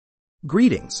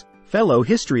Greetings, fellow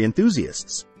history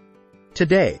enthusiasts.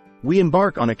 Today, we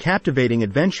embark on a captivating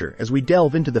adventure as we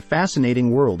delve into the fascinating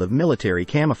world of military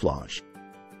camouflage.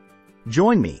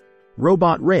 Join me,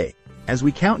 RobotRay, as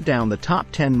we count down the top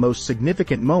 10 most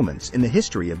significant moments in the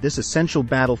history of this essential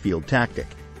battlefield tactic.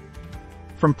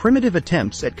 From primitive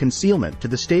attempts at concealment to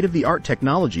the state-of-the-art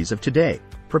technologies of today,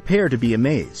 prepare to be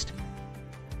amazed.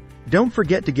 Don't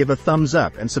forget to give a thumbs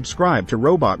up and subscribe to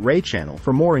RobotRay channel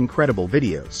for more incredible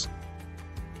videos.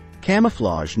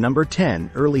 Camouflage number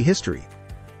 10. Early history.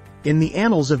 In the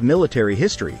annals of military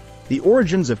history, the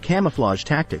origins of camouflage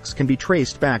tactics can be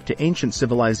traced back to ancient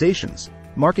civilizations,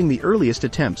 marking the earliest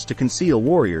attempts to conceal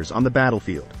warriors on the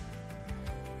battlefield.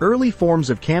 Early forms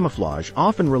of camouflage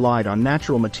often relied on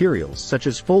natural materials such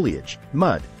as foliage,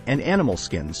 mud, and animal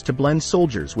skins to blend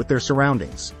soldiers with their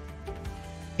surroundings.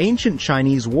 Ancient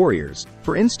Chinese warriors,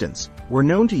 for instance, were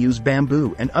known to use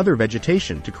bamboo and other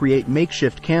vegetation to create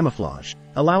makeshift camouflage,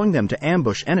 allowing them to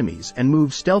ambush enemies and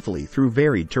move stealthily through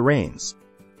varied terrains.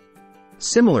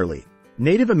 Similarly,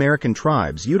 Native American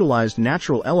tribes utilized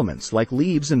natural elements like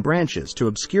leaves and branches to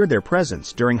obscure their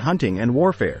presence during hunting and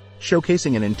warfare,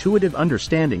 showcasing an intuitive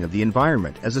understanding of the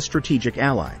environment as a strategic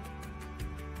ally.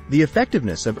 The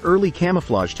effectiveness of early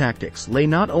camouflage tactics lay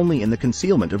not only in the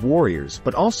concealment of warriors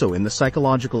but also in the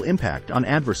psychological impact on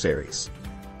adversaries.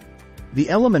 The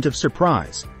element of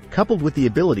surprise, coupled with the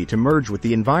ability to merge with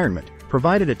the environment,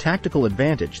 provided a tactical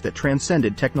advantage that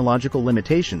transcended technological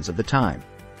limitations of the time.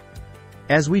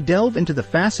 As we delve into the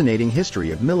fascinating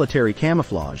history of military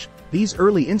camouflage, these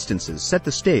early instances set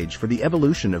the stage for the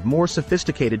evolution of more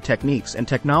sophisticated techniques and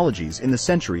technologies in the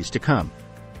centuries to come.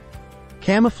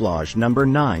 Camouflage number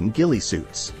 9. Ghillie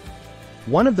suits.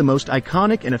 One of the most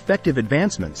iconic and effective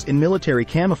advancements in military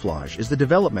camouflage is the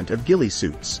development of ghillie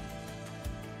suits.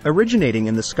 Originating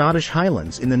in the Scottish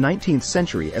Highlands in the 19th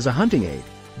century as a hunting aid,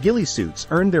 ghillie suits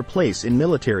earned their place in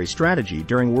military strategy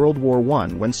during World War I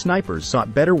when snipers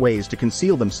sought better ways to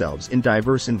conceal themselves in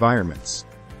diverse environments.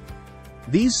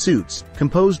 These suits,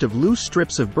 composed of loose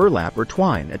strips of burlap or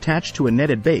twine attached to a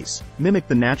netted base, mimic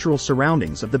the natural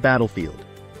surroundings of the battlefield.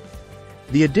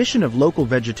 The addition of local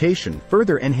vegetation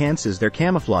further enhances their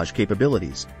camouflage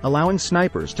capabilities, allowing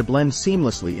snipers to blend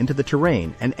seamlessly into the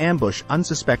terrain and ambush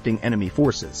unsuspecting enemy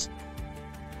forces.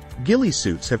 Ghillie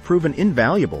suits have proven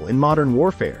invaluable in modern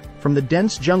warfare, from the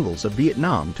dense jungles of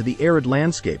Vietnam to the arid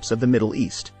landscapes of the Middle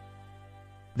East.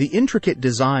 The intricate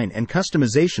design and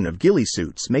customization of ghillie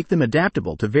suits make them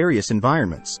adaptable to various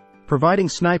environments, providing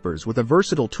snipers with a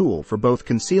versatile tool for both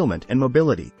concealment and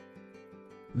mobility.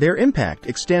 Their impact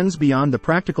extends beyond the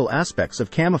practical aspects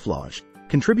of camouflage,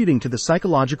 contributing to the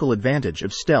psychological advantage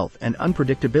of stealth and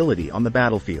unpredictability on the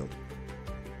battlefield.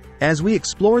 As we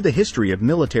explore the history of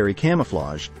military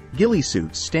camouflage, ghillie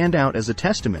suits stand out as a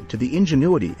testament to the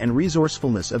ingenuity and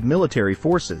resourcefulness of military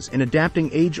forces in adapting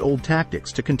age-old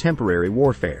tactics to contemporary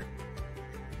warfare.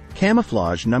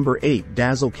 Camouflage number 8.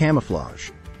 Dazzle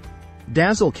camouflage.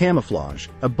 Dazzle camouflage,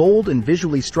 a bold and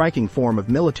visually striking form of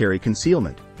military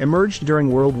concealment, emerged during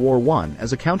World War I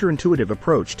as a counterintuitive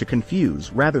approach to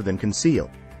confuse rather than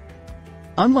conceal.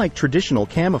 Unlike traditional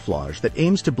camouflage that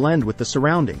aims to blend with the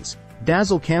surroundings,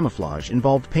 dazzle camouflage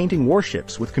involved painting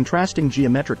warships with contrasting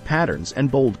geometric patterns and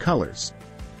bold colors.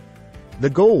 The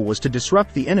goal was to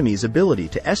disrupt the enemy's ability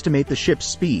to estimate the ship's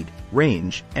speed,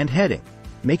 range, and heading,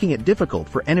 making it difficult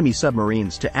for enemy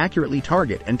submarines to accurately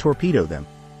target and torpedo them.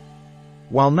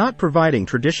 While not providing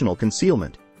traditional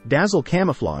concealment, dazzle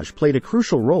camouflage played a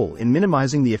crucial role in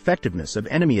minimizing the effectiveness of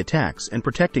enemy attacks and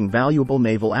protecting valuable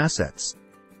naval assets.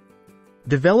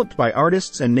 Developed by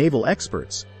artists and naval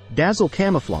experts, dazzle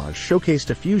camouflage showcased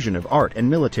a fusion of art and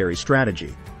military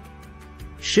strategy.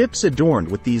 Ships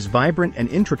adorned with these vibrant and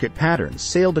intricate patterns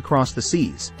sailed across the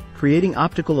seas, creating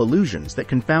optical illusions that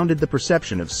confounded the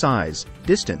perception of size,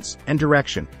 distance, and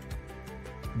direction.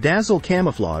 Dazzle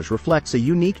camouflage reflects a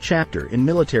unique chapter in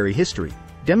military history,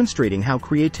 demonstrating how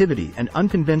creativity and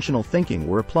unconventional thinking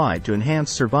were applied to enhance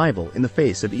survival in the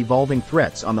face of evolving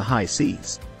threats on the high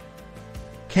seas.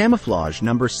 Camouflage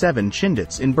number 7.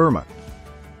 Chindits in Burma.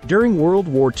 During World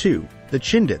War II, the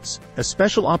Chindits, a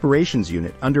special operations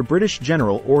unit under British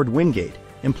General Orde Wingate,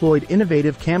 employed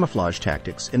innovative camouflage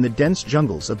tactics in the dense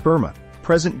jungles of Burma,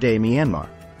 present-day Myanmar.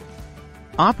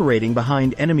 Operating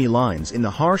behind enemy lines in the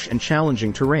harsh and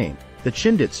challenging terrain, the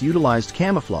Chindits utilized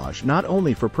camouflage not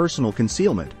only for personal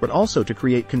concealment but also to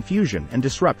create confusion and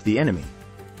disrupt the enemy.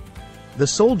 The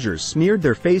soldiers smeared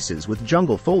their faces with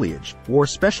jungle foliage, wore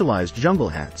specialized jungle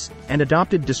hats, and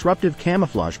adopted disruptive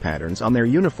camouflage patterns on their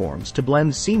uniforms to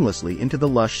blend seamlessly into the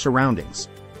lush surroundings.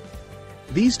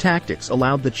 These tactics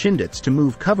allowed the Chindits to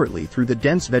move covertly through the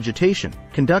dense vegetation,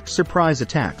 conduct surprise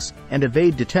attacks, and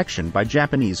evade detection by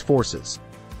Japanese forces.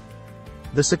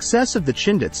 The success of the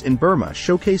Chindits in Burma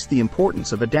showcased the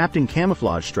importance of adapting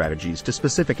camouflage strategies to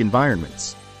specific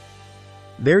environments.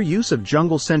 Their use of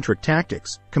jungle-centric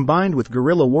tactics, combined with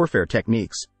guerrilla warfare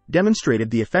techniques, demonstrated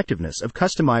the effectiveness of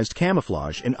customized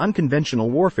camouflage in unconventional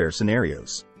warfare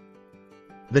scenarios.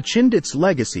 The Chindits'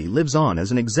 legacy lives on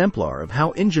as an exemplar of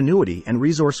how ingenuity and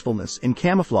resourcefulness in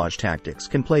camouflage tactics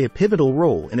can play a pivotal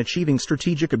role in achieving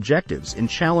strategic objectives in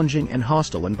challenging and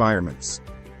hostile environments.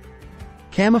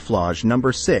 Camouflage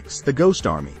number 6. The Ghost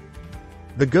Army.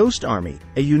 The Ghost Army,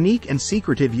 a unique and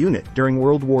secretive unit during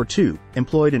World War II,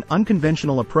 employed an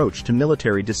unconventional approach to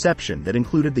military deception that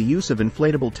included the use of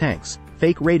inflatable tanks,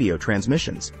 fake radio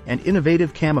transmissions, and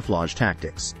innovative camouflage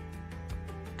tactics.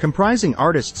 Comprising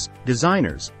artists,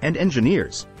 designers, and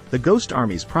engineers, the Ghost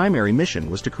Army's primary mission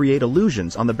was to create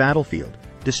illusions on the battlefield,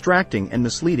 distracting and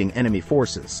misleading enemy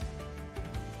forces.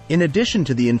 In addition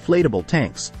to the inflatable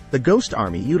tanks, the Ghost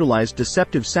Army utilized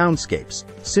deceptive soundscapes,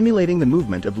 simulating the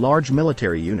movement of large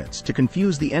military units to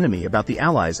confuse the enemy about the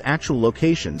Allies' actual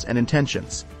locations and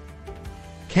intentions.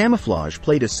 Camouflage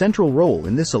played a central role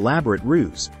in this elaborate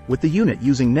ruse, with the unit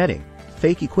using netting,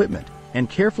 fake equipment, and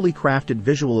carefully crafted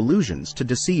visual illusions to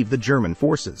deceive the German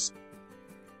forces.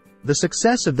 The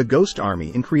success of the Ghost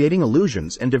Army in creating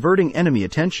illusions and diverting enemy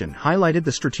attention highlighted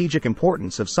the strategic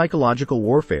importance of psychological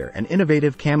warfare and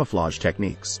innovative camouflage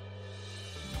techniques.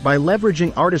 By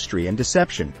leveraging artistry and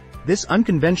deception, this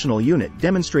unconventional unit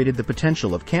demonstrated the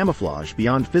potential of camouflage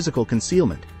beyond physical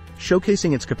concealment,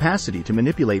 showcasing its capacity to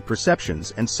manipulate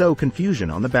perceptions and sow confusion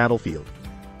on the battlefield.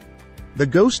 The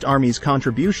Ghost Army's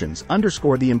contributions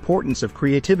underscore the importance of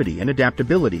creativity and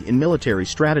adaptability in military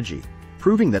strategy,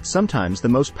 proving that sometimes the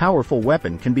most powerful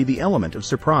weapon can be the element of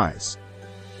surprise.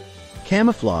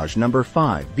 Camouflage number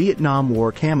 5. Vietnam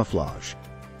War Camouflage.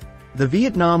 The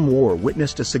Vietnam War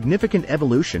witnessed a significant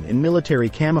evolution in military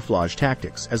camouflage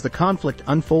tactics as the conflict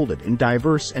unfolded in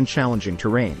diverse and challenging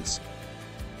terrains.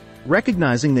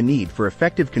 Recognizing the need for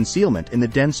effective concealment in the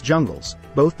dense jungles,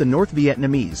 both the North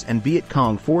Vietnamese and Viet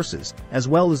Cong forces, as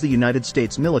well as the United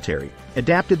States military,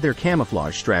 adapted their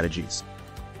camouflage strategies.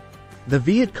 The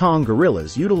Viet Cong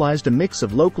guerrillas utilized a mix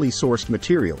of locally sourced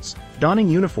materials, donning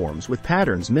uniforms with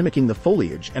patterns mimicking the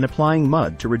foliage and applying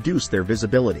mud to reduce their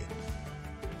visibility.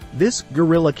 This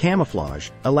guerrilla camouflage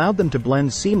allowed them to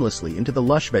blend seamlessly into the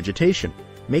lush vegetation,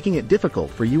 making it difficult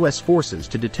for U.S. forces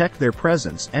to detect their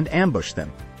presence and ambush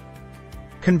them.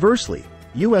 Conversely,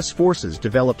 U.S. forces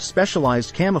developed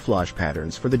specialized camouflage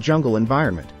patterns for the jungle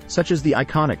environment, such as the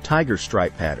iconic tiger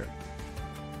stripe pattern.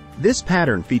 This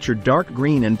pattern featured dark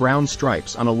green and brown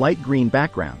stripes on a light green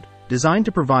background, designed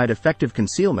to provide effective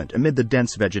concealment amid the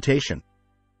dense vegetation.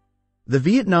 The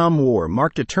Vietnam War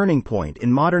marked a turning point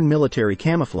in modern military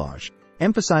camouflage,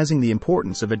 emphasizing the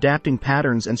importance of adapting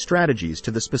patterns and strategies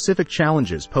to the specific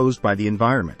challenges posed by the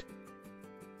environment.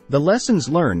 The lessons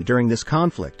learned during this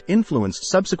conflict influenced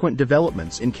subsequent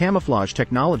developments in camouflage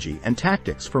technology and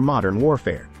tactics for modern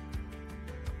warfare.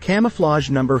 Camouflage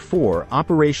number 4.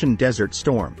 Operation Desert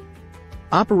Storm.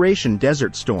 Operation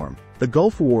Desert Storm, the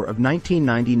Gulf War of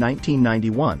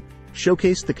 1990-1991,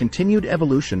 showcased the continued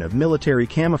evolution of military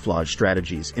camouflage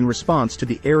strategies in response to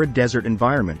the arid desert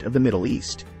environment of the Middle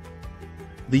East.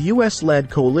 The U.S.-led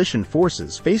coalition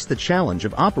forces faced the challenge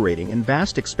of operating in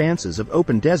vast expanses of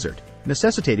open desert,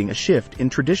 necessitating a shift in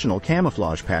traditional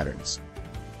camouflage patterns.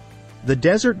 The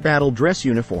Desert Battle Dress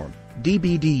Uniform,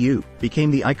 DBDU,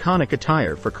 became the iconic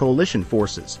attire for coalition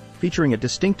forces, featuring a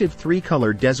distinctive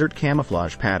three-color desert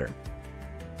camouflage pattern.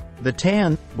 The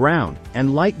tan, brown,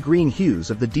 and light green hues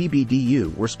of the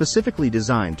DBDU were specifically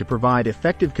designed to provide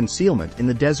effective concealment in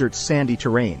the desert's sandy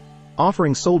terrain,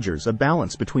 offering soldiers a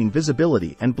balance between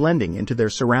visibility and blending into their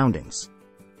surroundings.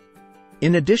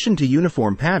 In addition to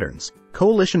uniform patterns,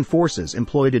 coalition forces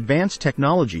employed advanced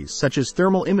technologies such as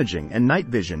thermal imaging and night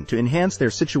vision to enhance their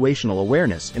situational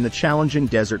awareness in the challenging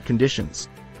desert conditions.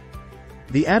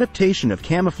 The adaptation of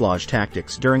camouflage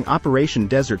tactics during Operation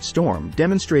Desert Storm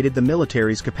demonstrated the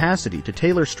military's capacity to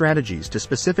tailor strategies to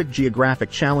specific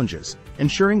geographic challenges,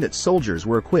 ensuring that soldiers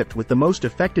were equipped with the most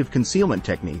effective concealment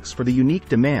techniques for the unique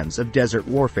demands of desert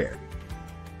warfare.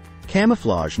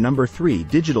 Camouflage number 3.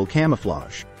 Digital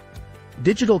Camouflage.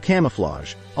 Digital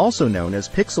camouflage, also known as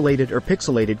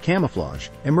pixelated camouflage,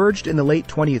 emerged in the late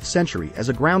 20th century as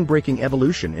a groundbreaking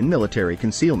evolution in military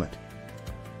concealment.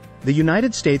 The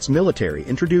United States military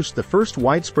introduced the first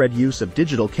widespread use of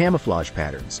digital camouflage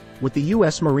patterns, with the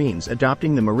U.S. Marines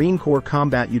adopting the Marine Corps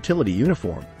Combat Utility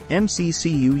Uniform,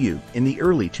 MCCUU, in the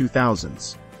early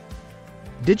 2000s.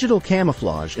 Digital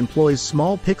camouflage employs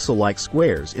small pixel-like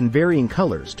squares in varying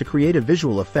colors to create a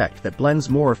visual effect that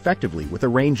blends more effectively with a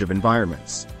range of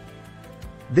environments.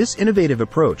 This innovative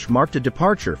approach marked a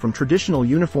departure from traditional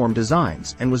uniform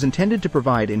designs and was intended to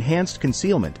provide enhanced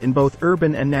concealment in both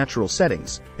urban and natural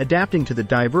settings, adapting to the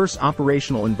diverse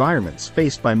operational environments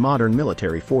faced by modern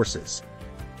military forces.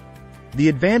 The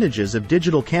advantages of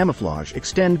digital camouflage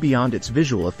extend beyond its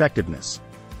visual effectiveness.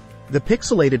 The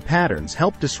pixelated patterns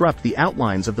help disrupt the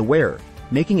outlines of the wearer,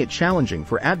 making it challenging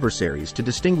for adversaries to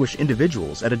distinguish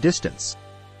individuals at a distance.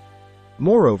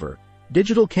 Moreover,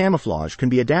 digital camouflage can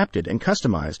be adapted and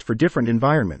customized for different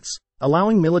environments,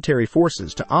 allowing military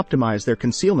forces to optimize their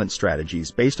concealment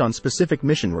strategies based on specific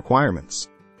mission requirements.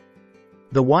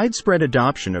 The widespread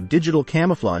adoption of digital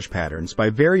camouflage patterns by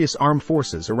various armed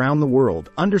forces around the world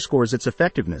underscores its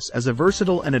effectiveness as a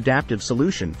versatile and adaptive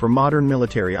solution for modern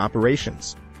military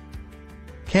operations.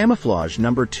 Camouflage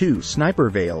number 2: Sniper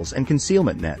veils and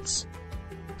concealment nets.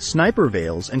 Sniper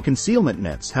veils and concealment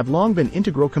nets have long been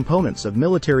integral components of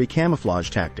military camouflage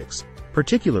tactics,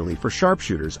 particularly for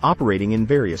sharpshooters operating in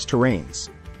various terrains.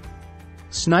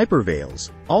 Sniper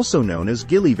veils, also known as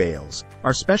ghillie veils,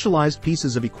 are specialized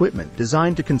pieces of equipment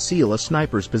designed to conceal a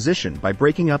sniper's position by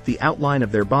breaking up the outline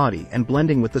of their body and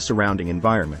blending with the surrounding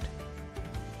environment.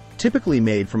 Typically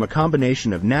made from a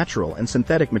combination of natural and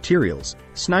synthetic materials,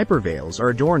 sniper veils are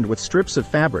adorned with strips of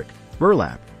fabric,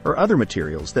 burlap, or other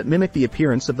materials that mimic the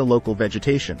appearance of the local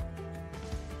vegetation.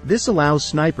 This allows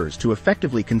snipers to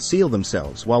effectively conceal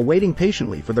themselves while waiting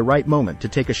patiently for the right moment to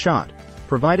take a shot,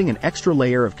 providing an extra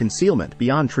layer of concealment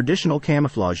beyond traditional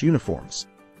camouflage uniforms.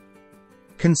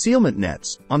 Concealment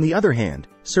nets, on the other hand,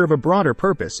 serve a broader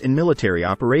purpose in military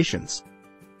operations.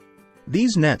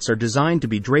 These nets are designed to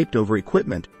be draped over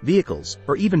equipment, vehicles,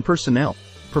 or even personnel,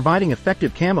 providing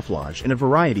effective camouflage in a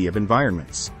variety of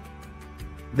environments.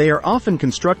 They are often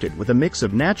constructed with a mix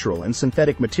of natural and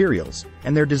synthetic materials,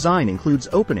 and their design includes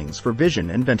openings for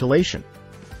vision and ventilation.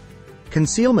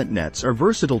 Concealment nets are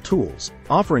versatile tools,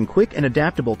 offering quick and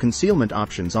adaptable concealment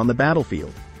options on the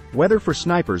battlefield, whether for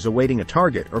snipers awaiting a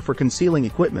target or for concealing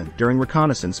equipment during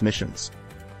reconnaissance missions.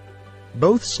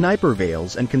 Both sniper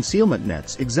veils and concealment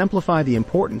nets exemplify the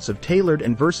importance of tailored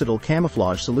and versatile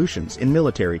camouflage solutions in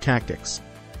military tactics.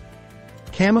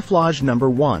 Camouflage number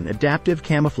 1: Adaptive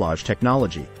camouflage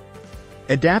technology.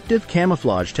 Adaptive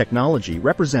camouflage technology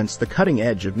represents the cutting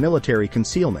edge of military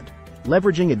concealment,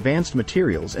 leveraging advanced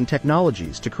materials and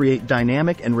technologies to create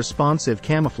dynamic and responsive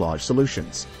camouflage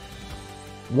solutions.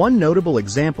 One notable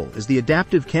example is the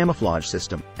Adaptive Camouflage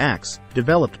System, ACS,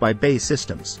 developed by Bay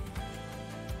Systems.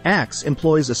 ACS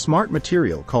employs a smart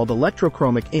material called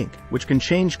electrochromic ink, which can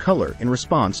change color in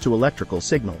response to electrical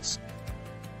signals.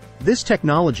 This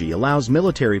technology allows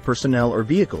military personnel or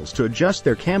vehicles to adjust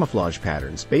their camouflage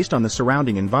patterns based on the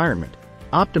surrounding environment,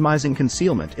 optimizing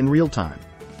concealment in real time.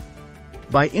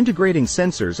 By integrating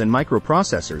sensors and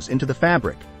microprocessors into the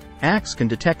fabric, ACS can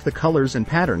detect the colors and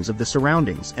patterns of the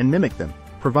surroundings and mimic them,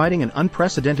 providing an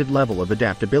unprecedented level of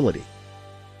adaptability.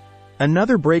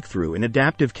 Another breakthrough in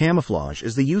adaptive camouflage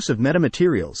is the use of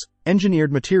metamaterials,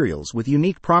 engineered materials with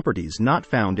unique properties not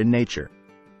found in nature.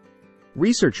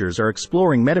 Researchers are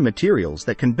exploring metamaterials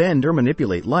that can bend or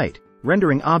manipulate light,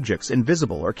 rendering objects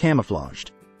invisible or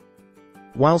camouflaged.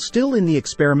 While still in the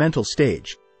experimental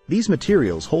stage, these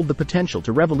materials hold the potential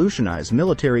to revolutionize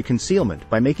military concealment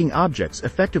by making objects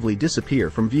effectively disappear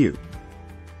from view.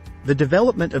 The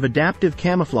development of adaptive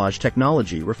camouflage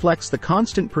technology reflects the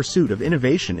constant pursuit of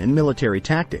innovation in military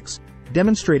tactics,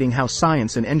 demonstrating how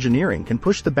science and engineering can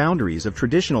push the boundaries of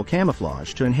traditional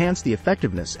camouflage to enhance the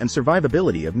effectiveness and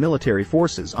survivability of military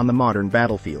forces on the modern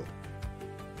battlefield.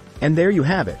 And there you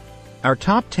have it, our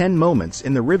top 10 moments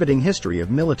in the riveting history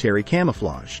of military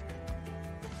camouflage.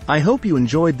 I hope you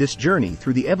enjoyed this journey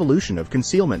through the evolution of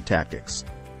concealment tactics.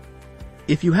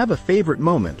 If you have a favorite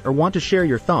moment or want to share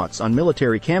your thoughts on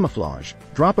military camouflage,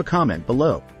 drop a comment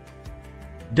below.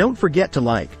 Don't forget to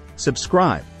like,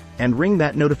 subscribe, and ring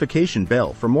that notification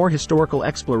bell for more historical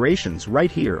explorations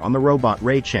right here on the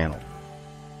RobotRay channel.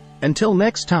 Until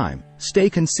next time, stay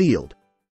concealed.